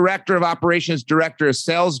this director of operations, director of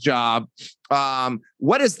sales job.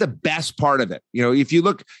 What is the best part of it? If you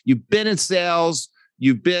look, you've been in sales,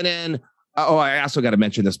 you've been in, I also got to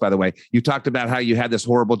mention this, by the way. You talked about how you had this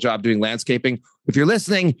horrible job doing landscaping. If you're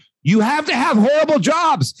listening, you have to have horrible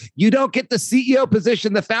jobs. You don't get the CEO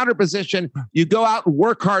position, the founder position. You go out and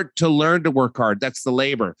work hard to learn to work hard. That's the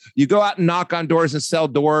labor. You go out and knock on doors and sell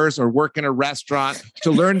doors or work in a restaurant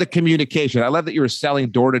to learn the communication. I love that you were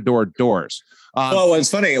selling door-to-door doors. Well, what's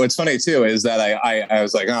funny too is that I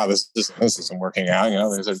was like, oh, this isn't working out.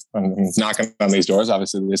 I'm knocking on these doors.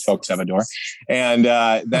 Obviously, these folks have a door, and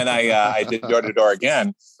then I did door to door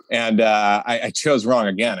again, and I chose wrong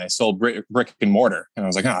again. I sold brick and mortar, and I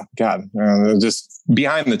was like, oh God, just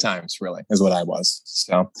behind the times, really, is what I was.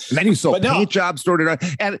 So and then you sold paint jobs door to door,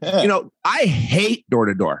 and I hate door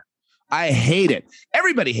to door. I hate it.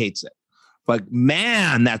 Everybody hates it. But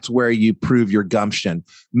man, that's where you prove your gumption.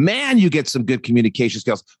 Man, you get some good communication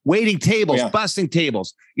skills, waiting tables, bussing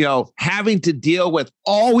tables, having to deal with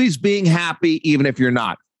always being happy, even if you're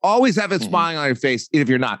not, always having a smile on your face, even if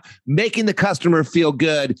you're not, making the customer feel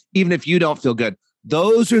good, even if you don't feel good.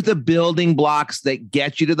 Those are the building blocks that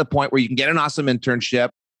get you to the point where you can get an awesome internship.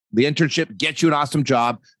 The internship gets you an awesome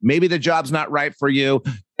job. Maybe the job's not right for you,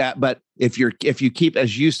 but if you keep,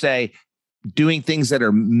 as you say, doing things that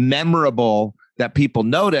are memorable that people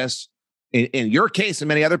notice, in your case and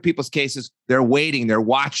many other people's cases, they're waiting, they're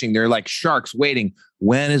watching, they're like sharks waiting.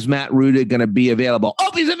 When is Matt Rudig going to be available? Oh,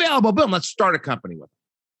 he's available. Boom, let's start a company with him.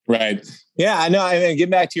 Right. Yeah, I know. I mean, get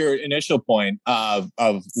back to your initial point of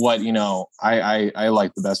what, I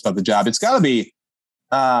like the best about the job. It's got to be,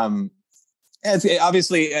 I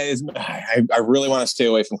really want to stay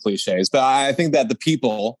away from cliches, but I think that the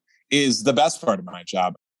people is the best part of my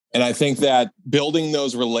job. And I think that building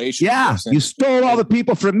those relationships. Yeah, you stole all the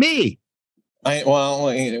people from me. Easy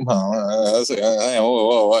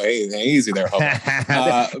there,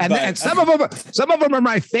 and some of them are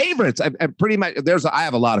my favorites. I'm pretty much I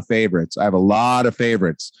have a lot of favorites.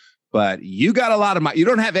 But you got a lot of you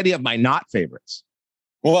don't have any of my not favorites.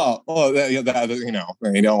 Well, you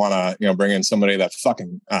don't want to, bring in somebody that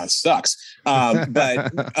fucking sucks.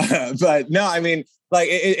 But no, I mean, like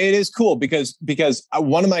it is cool because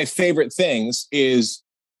one of my favorite things is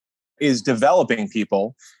developing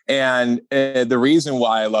people. And the reason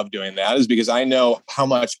why I love doing that is because I know how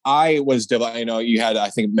much I was, you had, I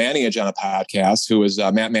think, Maniage on a podcast, who was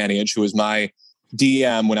Matt Maniage, who was my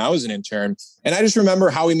DM when I was an intern. And I just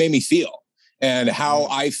remember how he made me feel and how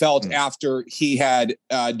I felt after he had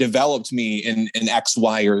developed me in X,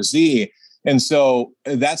 Y, or Z. And so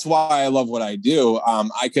that's why I love what I do.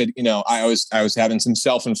 I could, I was having some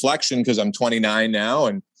self-inflection because I'm 29 now,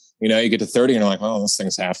 and You get to 30 and you're like, well, this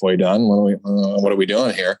thing's halfway done. What are we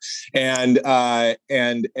doing here? And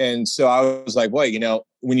so I was like, well,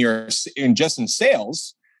 when you're just in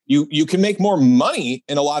sales, you can make more money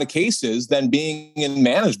in a lot of cases than being in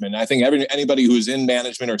management. I think anybody who's in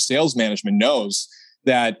management or sales management knows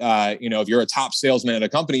that, if you're a top salesman at a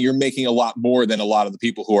company, you're making a lot more than a lot of the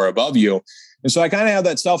people who are above you. And so I kind of have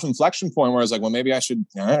that self-inflection point where I was like, well, maybe I should,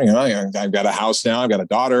 I've got a house now, I've got a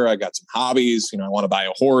daughter, I got some hobbies, I want to buy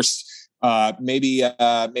a horse. Maybe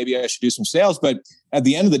I should do some sales. But at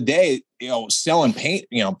the end of the day, selling paint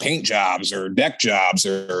jobs or deck jobs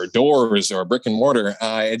or doors or brick and mortar,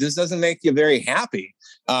 it just doesn't make you very happy.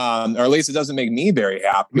 Or at least it doesn't make me very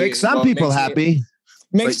happy. Makes some people happy.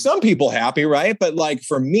 Makes some people happy, right? But like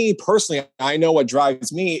for me personally, I know what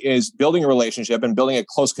drives me is building a relationship and building a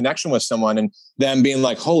close connection with someone, and them being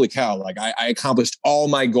like, "Holy cow! Like I accomplished all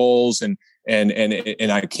my goals, and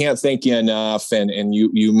I can't thank you enough." And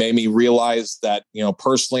you made me realize that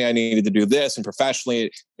personally I needed to do this, and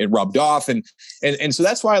professionally it rubbed off, and so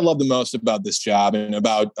that's why I love the most about this job, and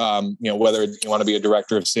about whether you want to be a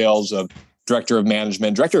director of sales, of director of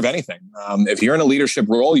management, director of anything. If you're in a leadership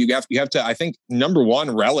role, you have to, I think, number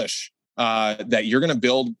one, relish that you're going to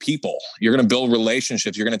build people, you're going to build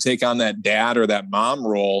relationships, you're going to take on that dad or that mom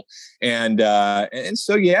role. And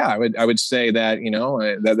so, yeah, I would say that,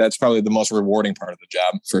 that's probably the most rewarding part of the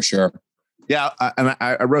job for sure. Yeah. And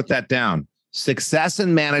I wrote that down. Success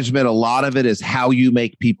in management, a lot of it is how you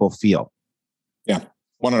make people feel. Yeah.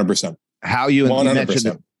 100%. How you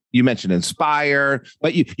 100%. You mentioned inspire,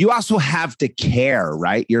 but you also have to care,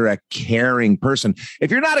 right? You're a caring person.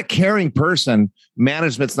 If you're not a caring person,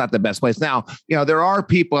 management's not the best place. Now, there are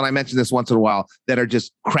people, and I mention this once in a while, that are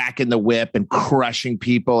just cracking the whip and crushing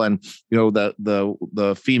people. And,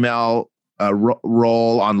 the female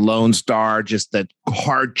role on Lone Star, just that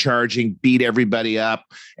hard charging, beat everybody up,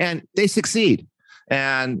 and they succeed.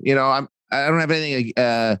 And, I don't have anything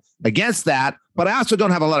against that, but I also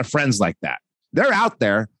don't have a lot of friends like that. They're out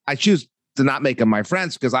there. I choose to not make them my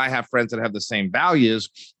friends because I have friends that have the same values.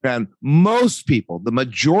 And most people, the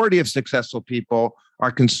majority of successful people,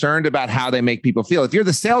 are concerned about how they make people feel. If you're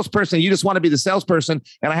the salesperson, you just want to be the salesperson.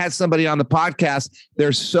 And I had somebody on the podcast,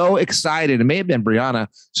 they're so excited. It may have been Brianna,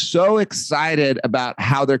 so excited about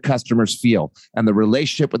how their customers feel and the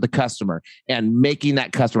relationship with the customer and making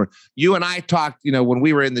that customer. You and I talked, when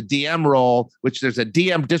we were in the DM role, which there's a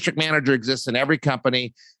DM district manager exists in every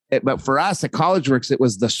company. But for us at CollegeWorks, it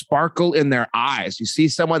was the sparkle in their eyes. You see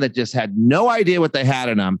someone that just had no idea what they had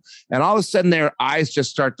in them, and all of a sudden their eyes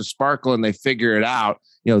just start to sparkle and they figure it out.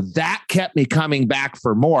 That kept me coming back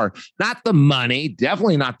for more. Not the money,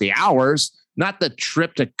 definitely not the hours, not the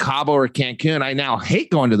trip to Cabo or Cancun. I now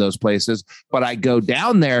hate going to those places, but I go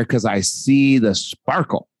down there because I see the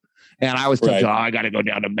sparkle. And I was thinking, I got to go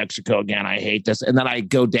down to Mexico again. I hate this. And then I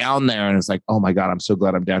go down there and it's like, oh my God, I'm so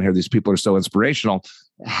glad I'm down here. These people are so inspirational.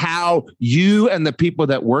 How you and the people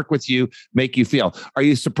that work with you make you feel. Are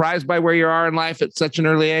you surprised by where you are in life at such an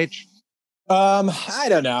early age? I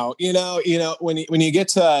don't know. When you get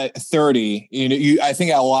to 30, I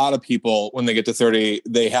think a lot of people, when they get to 30,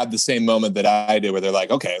 they have the same moment that I did, where they're like,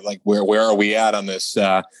 okay, like where are we at on this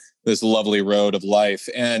lovely road of life?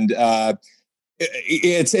 And,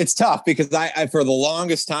 it's tough because I for the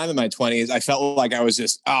longest time in my 20s, I felt like I was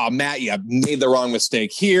just, oh, Matt, you made the wrong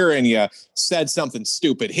mistake here and you said something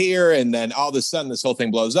stupid here. And then all of a sudden this whole thing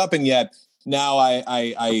blows up. And yet now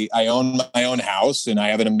I own my own house and I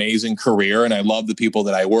have an amazing career and I love the people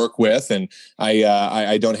that I work with. And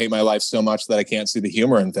I don't hate my life so much that I can't see the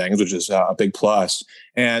humor in things, which is a big plus.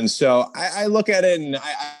 And so I look at it and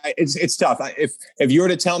it's tough. If you were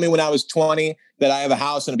to tell me when I was 20 that I have a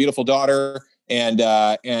house and a beautiful daughter,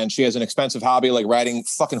 and she has an expensive hobby like riding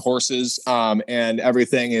fucking horses, and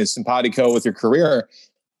everything is simpatico with your career,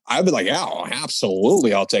 I'd be like, yeah,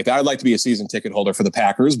 absolutely, I'll take that. I'd like to be a season ticket holder for the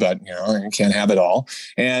Packers, but I can't have it all.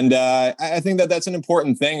 And I think that that's an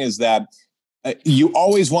important thing, is that you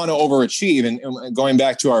always want to overachieve. And going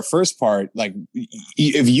back to our first part, like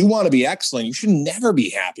if you want to be excellent, you should never be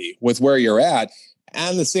happy with where you're at.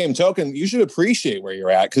 And the same token, you should appreciate where you're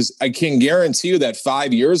at, because I can guarantee you that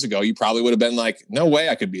 5 years ago, you probably would have been like, no way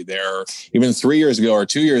I could be there, or even 3 years ago or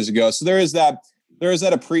 2 years ago. So there is that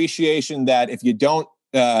appreciation that if you don't,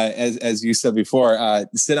 as you said before,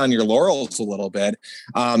 sit on your laurels a little bit.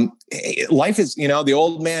 Life is, the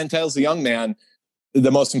old man tells the young man, the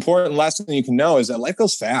most important lesson you can know is that life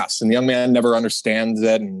goes fast, and the young man never understands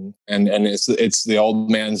it. And it's the old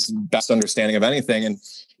man's best understanding of anything. And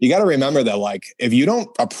you got to remember that, like, if you don't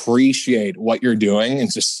appreciate what you're doing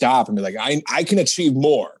and just stop and be like, I can achieve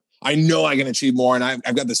more. I know I can achieve more. And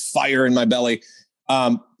I've got this fire in my belly.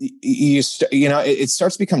 it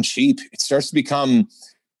starts to become cheap. It starts to become,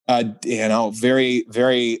 very,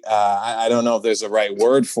 very, I don't know if there's a right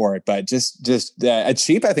word for it, but just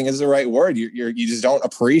cheap, I think is the right word. You just don't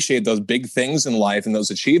appreciate those big things in life and those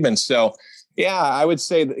achievements. So yeah, I would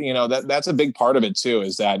say that, that's a big part of it too,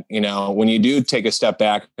 is that, when you do take a step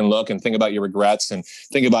back and look and think about your regrets and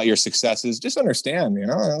think about your successes, just understand,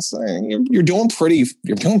 you're doing pretty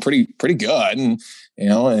good. And,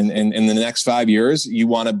 and in the next 5 years, you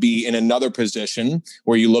want to be in another position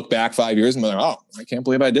where you look back 5 years and be like, oh, I can't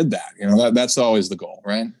believe I did that. That's always the goal,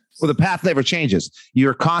 right? Well, the path never changes.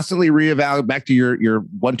 You're constantly reevaluating, back to your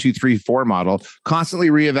 1, 2, 3, 4 model, constantly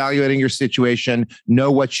reevaluating your situation,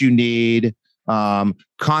 know what you need,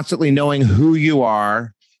 constantly knowing who you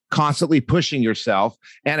are, constantly pushing yourself.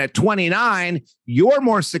 And at 29, you're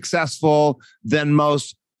more successful than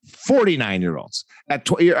most 49-year-olds.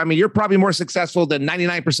 You're probably more successful than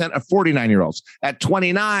 99% of 49-year-olds. At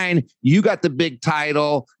 29, you got the big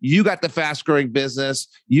title, you got the fast-growing business,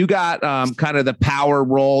 you got kind of the power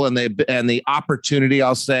role and the opportunity,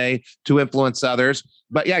 I'll say, to influence others.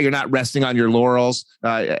 But yeah, you're not resting on your laurels.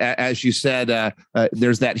 As you said,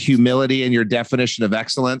 there's that humility in your definition of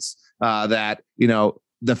excellence that,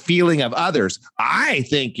 the feeling of others. I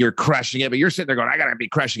think you're crushing it, but you're sitting there going, I got to be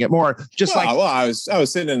crushing it more. I was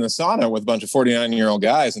sitting in the sauna with a bunch of 49-year-old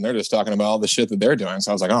guys, and they're just talking about all the shit that they're doing.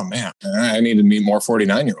 So I was like, oh man, I need to meet more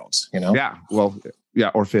 49-year-olds, Yeah. Well,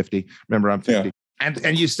 yeah. Or 50. Remember, I'm 50. Yeah.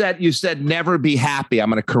 And you said, never be happy.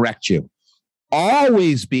 I'm going to correct you.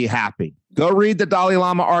 Always be happy. Go read the Dalai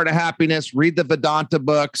Lama Art of Happiness, read the Vedanta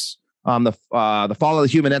books, the Fall of the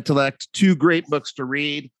Human Intellect, 2 great books to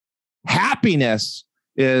read. Happiness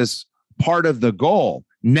is part of the goal.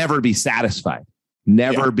 Never be satisfied.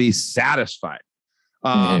 Be satisfied.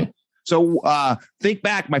 So think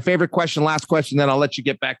back. My favorite question, last question, then I'll let you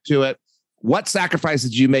get back to it. What sacrifices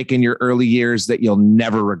did you make in your early years that you'll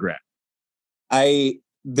never regret?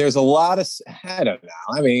 There's a lot of, I don't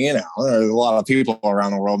know. There's a lot of people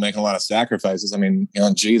around the world making a lot of sacrifices.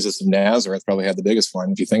 Jesus of Nazareth probably had the biggest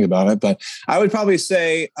one if you think about it. But I would probably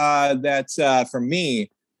say that for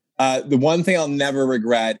me, the one thing I'll never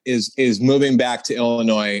regret is moving back to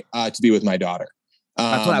Illinois to be with my daughter.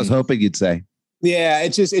 That's what I was hoping you'd say. Yeah,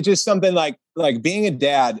 it's just something like being a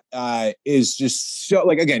dad is just so,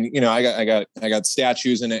 like, again, I got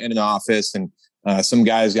statues in an office, and some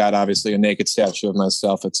guys got obviously a naked statue of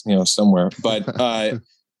myself. It's somewhere, but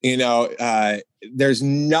there's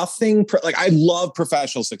nothing like, I love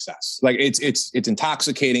professional success. Like it's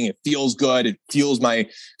intoxicating. It feels good. It fuels my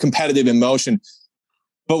competitive emotion.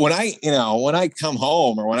 But when I come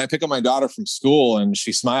home or when I pick up my daughter from school and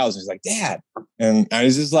she smiles and she's like, Dad, and I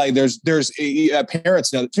was just like, there's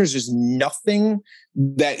parents know that there's just nothing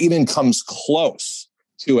that even comes close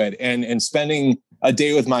to it. And spending a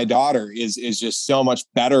day with my daughter is just so much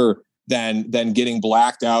better than getting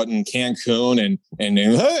blacked out in Cancun and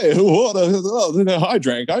hey, I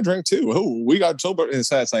drank too. Oh, we got sober.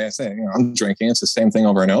 It's like I say, I'm drinking. It's the same thing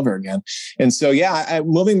over and over again. And so,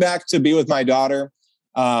 moving back to be with my daughter.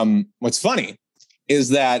 What's funny is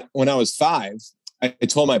that when I was 5, I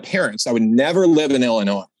told my parents I would never live in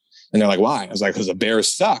Illinois. And they're like, why? I was like, because the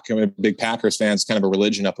Bears suck. I'm a big Packers fan. It's kind of a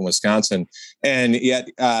religion up in Wisconsin. And yet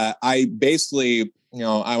I basically,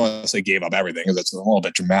 I want to say gave up everything because it's a little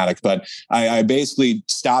bit dramatic, but I basically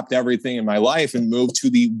stopped everything in my life and moved to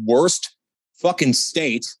the worst fucking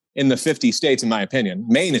state in the 50 states, in my opinion.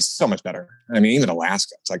 Maine is so much better. Even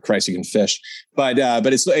Alaska, it's like, Christ, you can fish. But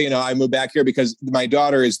it's, I moved back here because my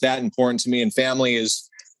daughter is that important to me, and family is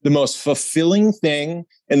the most fulfilling thing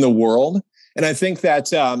in the world. And I think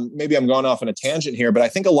that maybe I'm going off on a tangent here, but I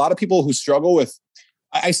think a lot of people who struggle with,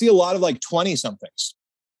 I see a lot of like 20 somethings,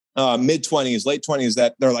 mid 20s, late 20s,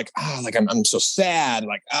 that they're like, I'm so sad.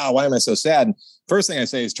 Like, why am I so sad? And first thing I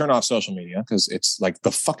say is turn off social media, because it's like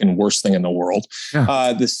the fucking worst thing in the world.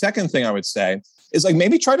 Yeah. The second thing I would say is like,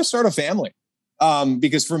 maybe try to start a family.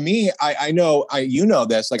 Because for me, I know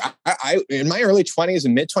this, like I in my early 20s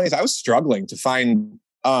and mid 20s, I was struggling to find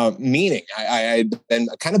meaning. I'd been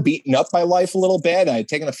kind of beaten up by life a little bit. I had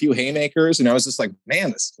taken a few haymakers, and I was just like,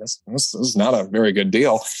 man, this is not a very good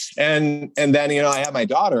deal. And then, I had my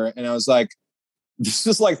daughter, and I was like, this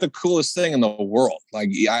is like the coolest thing in the world. Like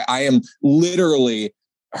I am literally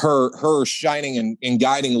her shining and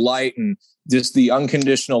guiding light, and just the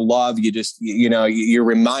unconditional love. You just, you're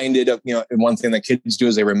reminded of, one thing that kids do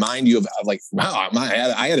is they remind you of like, wow,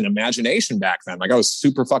 I had an imagination back then. Like I was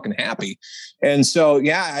super fucking happy. And so,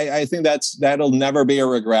 I think that'll never be a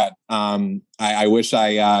regret. I wish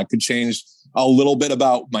I could change a little bit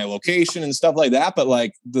about my location and stuff like that, but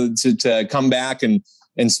like to come back and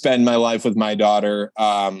and spend my life with my daughter,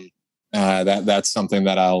 that's something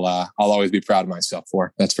that I'll always be proud of myself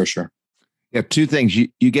for. That's for sure. You have two things. You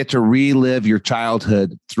get to relive your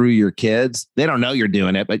childhood through your kids. They don't know you're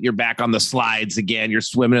doing it, but you're back on the slides again. You're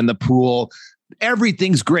swimming in the pool.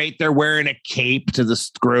 Everything's great. They're wearing a cape to the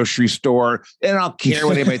grocery store. And I don't care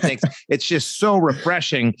what anybody thinks. It's just so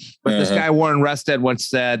refreshing. But this guy, Warren Rusted, once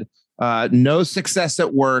said, no success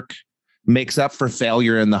at work makes up for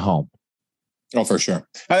failure in the home. Oh, for sure.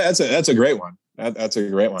 That's a great one. That's a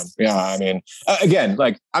great one. Yeah. I mean, again,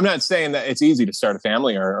 like, I'm not saying that it's easy to start a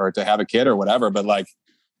family or to have a kid or whatever, but like,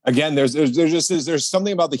 again, there's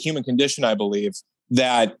something about the human condition, I believe,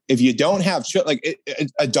 that if you don't have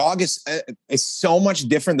a dog is so much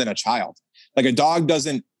different than a child. Like, a dog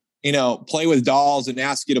doesn't, play with dolls and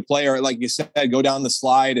ask you to play, or like you said, go down the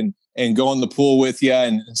slide and go in the pool with you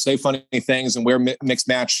and say funny things and wear mixed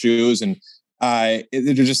match shoes. And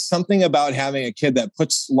there's just something about having a kid that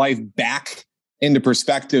puts life back into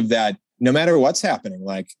perspective, that no matter what's happening,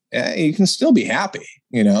 like, you can still be happy.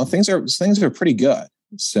 Things are pretty good.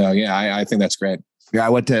 So yeah, I think that's great. Yeah, I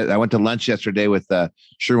went to lunch yesterday with the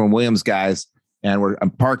Sherwin-Williams guys, and I'm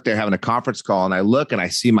parked there having a conference call, and I look and I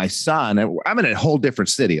see my son, and I'm in a whole different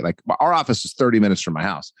city. Like, our office is 30 minutes from my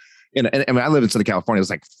house. And I live in Southern California. There's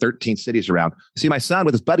like 13 cities around. I see my son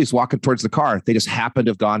with his buddies walking towards the car. They just happen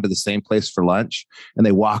to have gone to the same place for lunch, and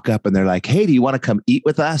they walk up and they're like, "Hey, do you want to come eat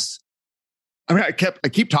with us?" I mean, I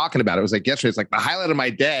keep talking about it. It was like yesterday. It's like the highlight of my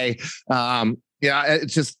day.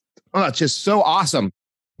 It's just so awesome.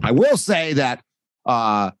 I will say that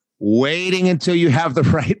waiting until you have the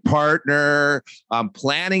right partner,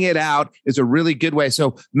 planning it out is a really good way.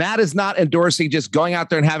 So Matt is not endorsing just going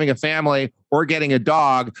out there and having a family or getting a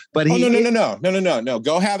dog, but no.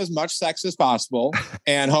 Go have as much sex as possible,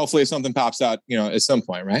 and hopefully something pops out, at some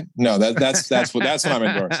point, right? No, that's what I'm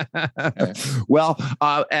endorsing. Okay. Well,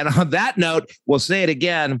 and on that note, we'll say it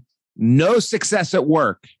again: no success at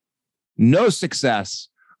work, no success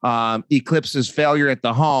eclipses failure at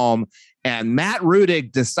the home. And Matt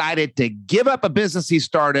Rudig decided to give up a business he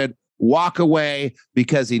started, walk away,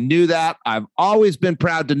 because he knew that. I've always been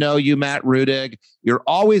proud to know you, Matt Rudig. You're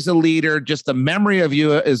always a leader. Just the memory of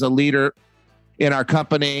you as a leader in our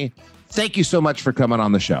company. Thank you so much for coming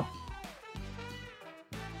on the show.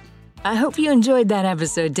 I hope you enjoyed that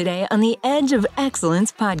episode today on the Edge of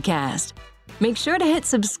Excellence podcast. Make sure to hit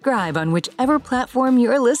subscribe on whichever platform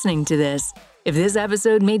you're listening to this. If this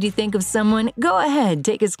episode made you think of someone, go ahead,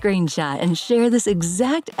 take a screenshot and share this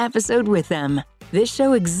exact episode with them. This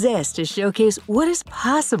show exists to showcase what is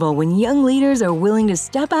possible when young leaders are willing to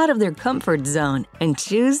step out of their comfort zone and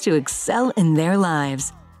choose to excel in their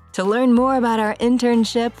lives. To learn more about our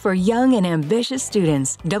internship for young and ambitious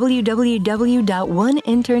students,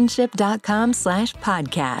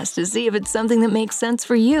 www.oneinternship.com/podcast to see if it's something that makes sense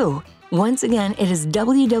for you. Once again, it is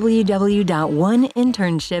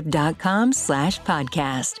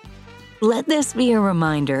www.oneinternship.com/podcast. Let this be a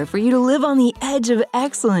reminder for you to live on the edge of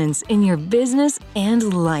excellence in your business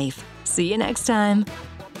and life. See you next time.